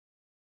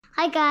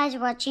Hi guys,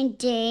 watching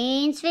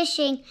Dean's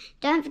Fishing.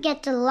 Don't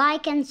forget to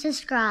like and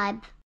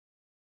subscribe.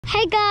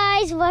 Hey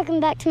guys, welcome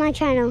back to my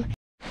channel.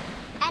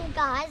 And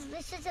guys,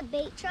 this is a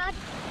beach rod,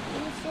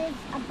 this is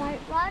a boat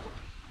rod,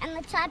 and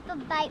the type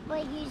of bait we're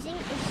using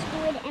is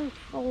squid and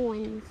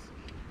prawns.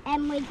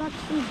 And we got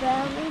some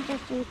burley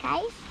just in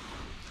case.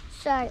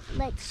 So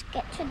let's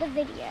get to the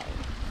video.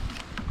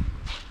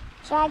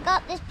 So I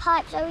got this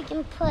pipe so we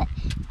can put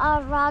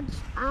our rods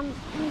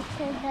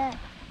into the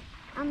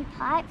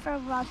pipe for a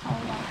rod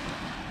holder.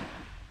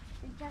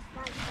 So just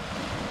like this.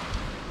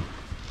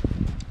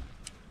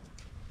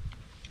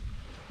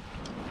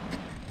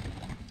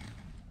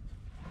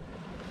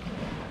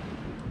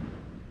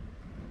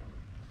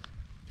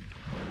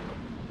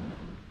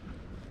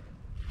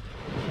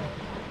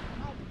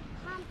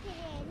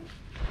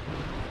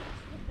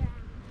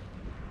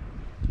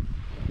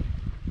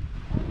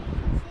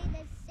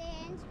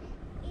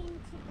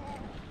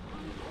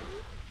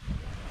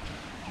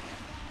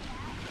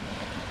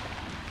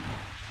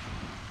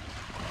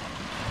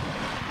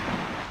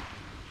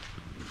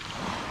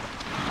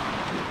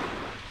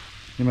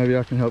 Yeah, maybe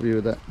I can help you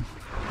with that.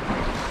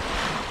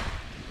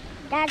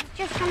 Dad's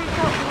just going to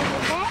help me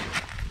with it.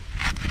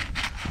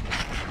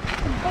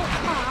 It's a bit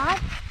hard.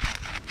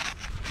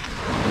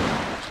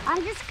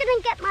 I'm just going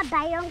to get my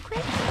bait on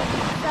quick.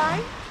 So,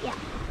 yeah.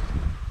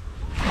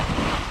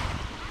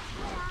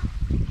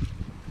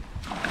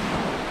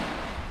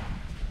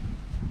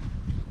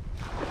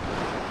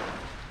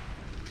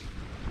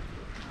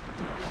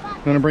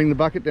 You want to bring the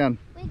bucket down?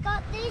 We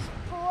got these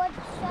boards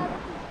so we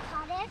can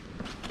cut it.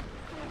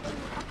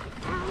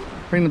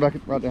 Bring the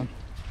bucket right down.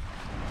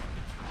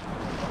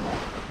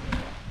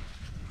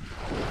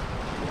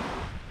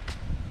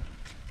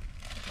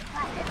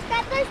 Right, let's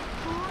get those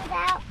boards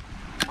out,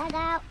 that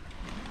out,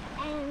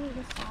 and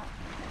this out.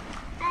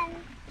 And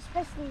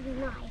especially the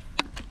knife.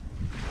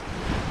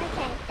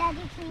 Okay,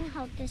 Daddy, can you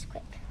hold this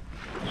quick?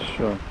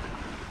 Sure.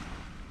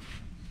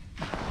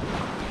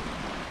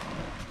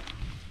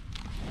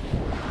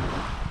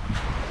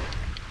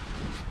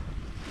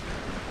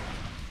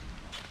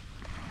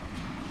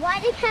 Why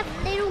do you have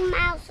little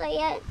mouths so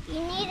you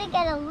need to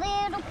get a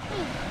little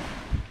piece?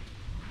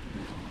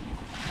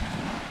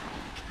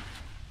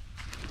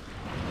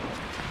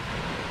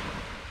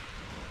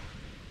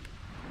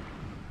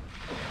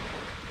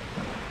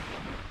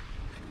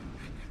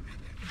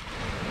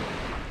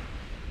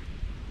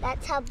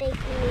 That's how big you need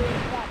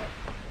to get it.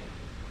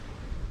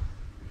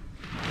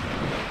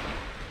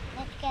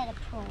 Let's get a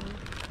prawn.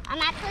 I'm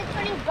actually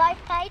putting both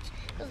baits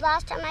because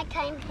last time I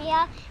came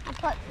here I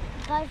put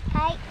both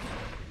baits.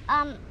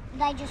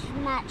 They just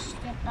matched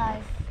it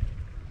both.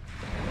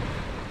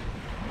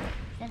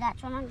 So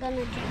that's what I'm going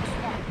to do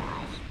today,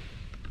 guys.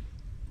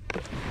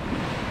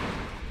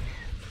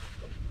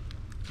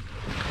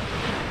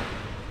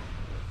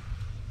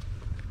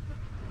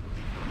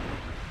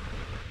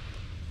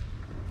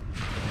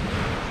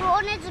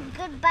 Prawn is a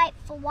good bait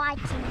for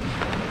whiting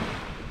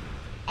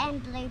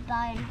and blue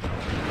bone.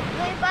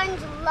 Blue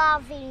bones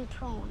love eating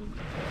prawn.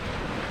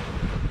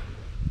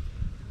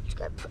 Let's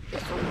go put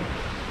this on.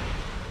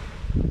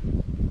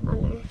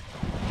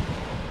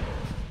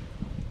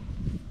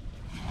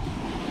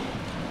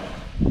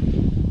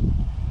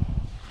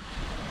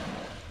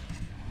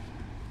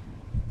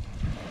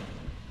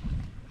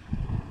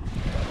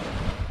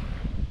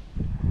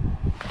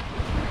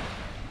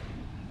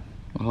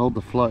 Hold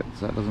the float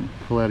so it doesn't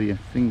pull out of your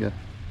finger.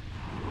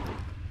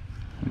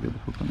 Get the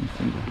hook on your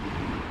finger.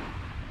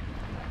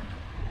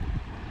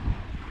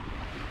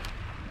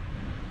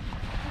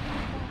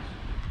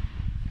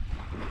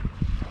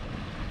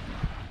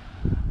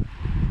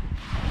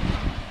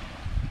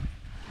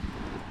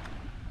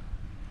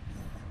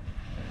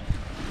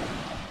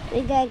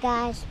 Here we go,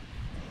 guys.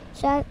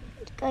 So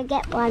let's go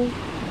get one.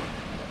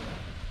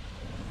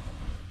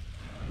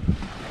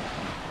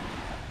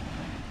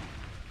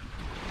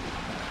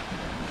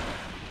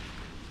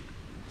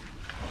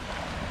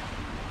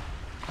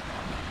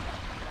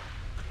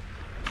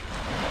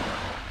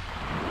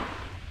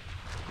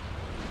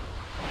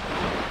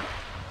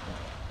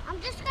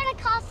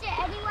 Cast it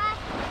anywhere,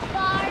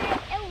 but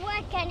it'll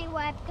work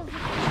anywhere because it's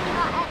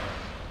not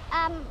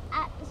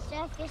at the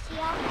surface here.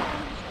 So I'm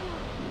just going to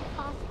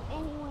cast it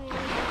anywhere.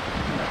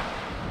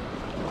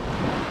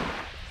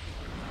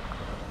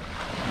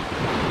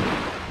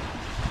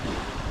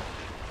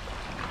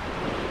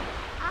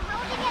 I'm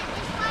holding it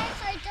this way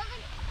so it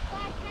doesn't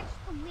catch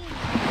the wind.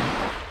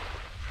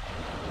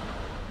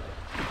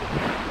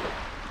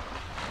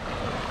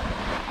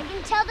 I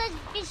can tell there's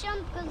fish on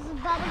because the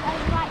bubble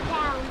goes right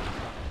down.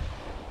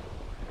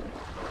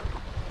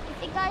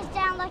 If it goes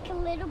down like a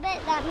little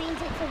bit, that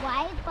means it's a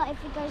wave, but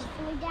if it goes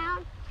fully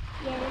down,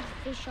 yeah, there's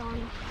fish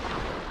on.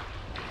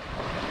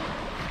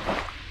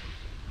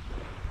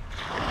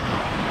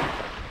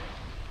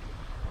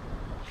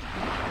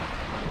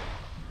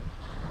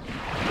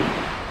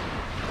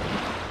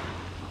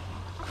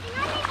 I think I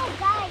need more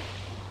bait.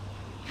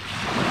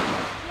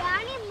 Yeah,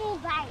 I need more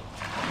bait.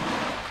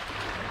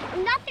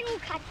 Nothing will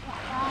catch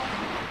that, guys.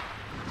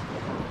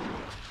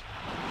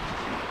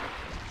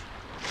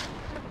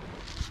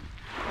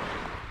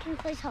 Can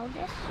you please hold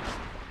this?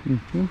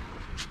 Mm-hmm.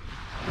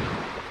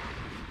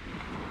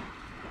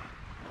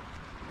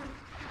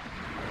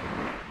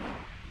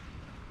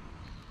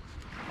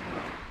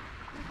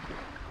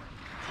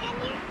 Can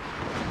you?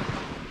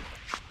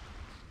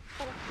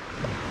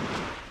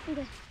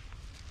 Okay.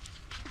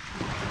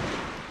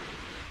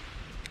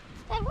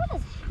 Hey, what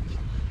is it?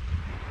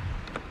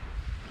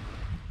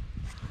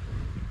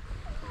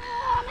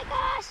 Oh my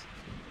gosh!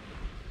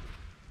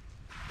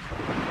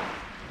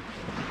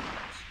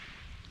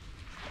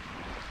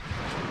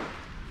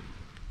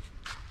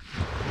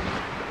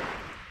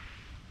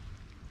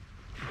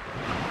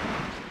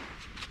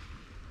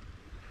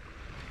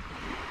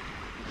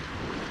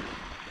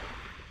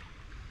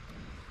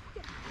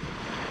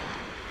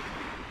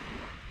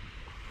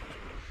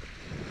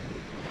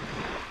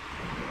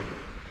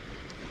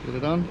 Get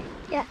it on?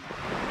 Yeah.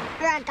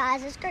 Alright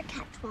guys, let's go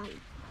catch one.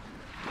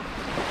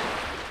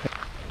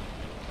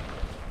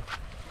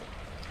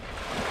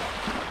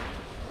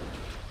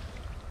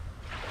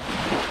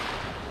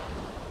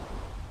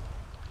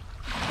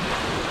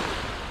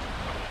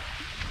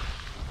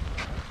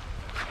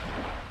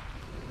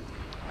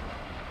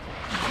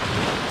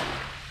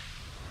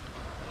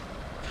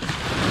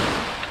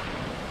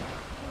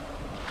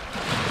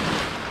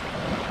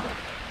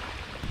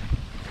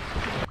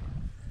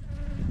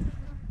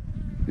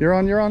 You're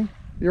on, you're on,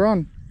 you're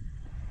on.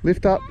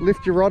 Lift up,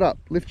 lift your rod up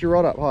higher.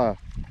 Oh,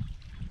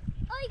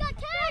 you got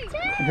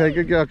two! Okay,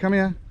 good girl, come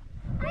here.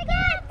 I got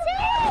two!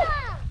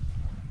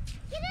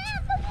 Get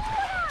out of the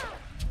water!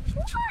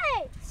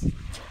 What?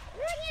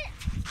 Bring it!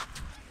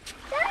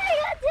 Dad, I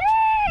got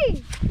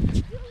two!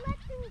 You let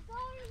them go,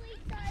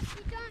 Lisa, if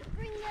you don't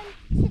bring them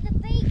to the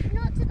beach,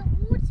 not to the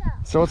water.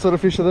 So what sort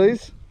of fish are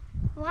these?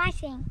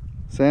 Whiting.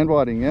 Sand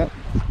whiting, yeah.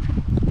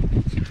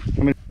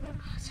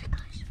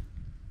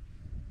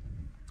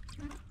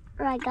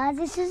 Right guys,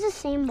 this is the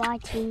same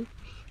whiting.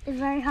 They're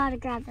very hard to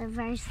grab, they're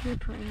very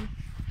slippery.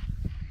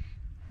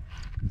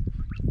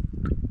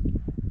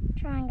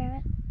 Try and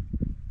grab it.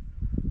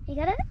 You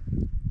got it?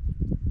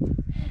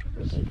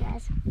 Okay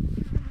guys.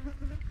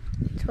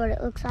 That's what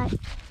it looks like.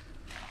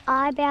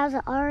 Eyebrows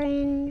are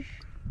orange.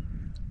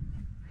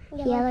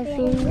 Yellow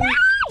fins.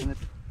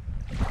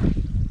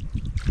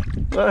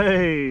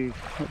 Hey,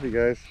 there he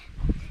goes.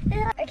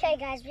 Okay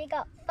guys, we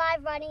got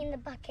 5 riding in the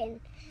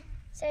bucket.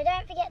 So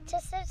don't forget to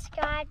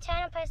subscribe,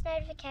 turn on post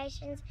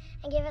notifications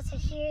and give us a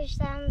huge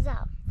thumbs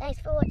up. Thanks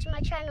for watching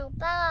my channel.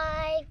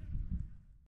 Bye!